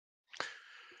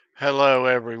Hello,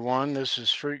 everyone. This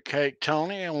is Fruitcake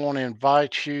Tony. I want to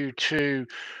invite you to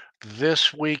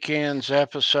this weekend's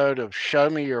episode of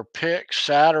Show Me Your Picks,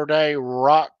 Saturday,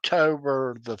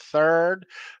 Roctober the 3rd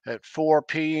at 4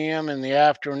 p.m. in the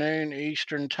afternoon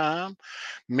Eastern Time.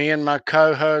 Me and my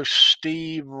co host,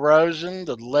 Steve Rosen,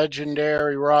 the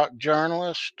legendary rock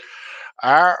journalist.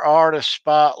 Our artist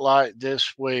spotlight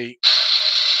this week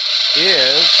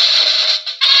is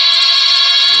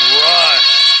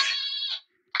Rush.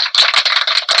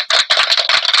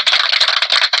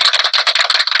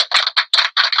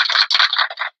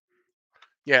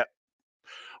 Yeah,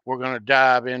 we're going to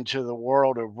dive into the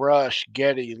world of Rush,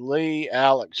 Geddy Lee,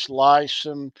 Alex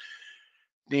Lifeson,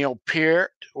 Neil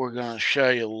Peart. We're going to show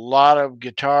you a lot of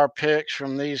guitar picks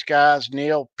from these guys.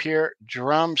 Neil Peart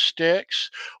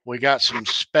drumsticks. We got some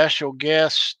special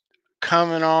guests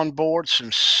coming on board.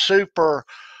 Some super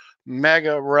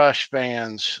mega Rush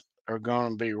fans are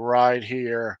going to be right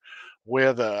here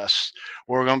with us.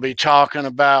 We're going to be talking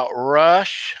about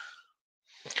Rush.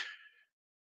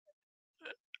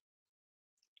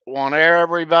 Want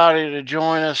everybody to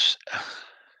join us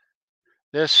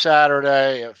this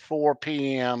Saturday at 4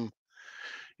 p.m.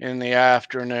 in the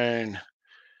afternoon.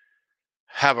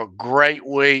 Have a great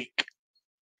week,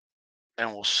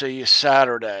 and we'll see you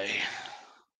Saturday.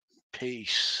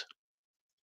 Peace.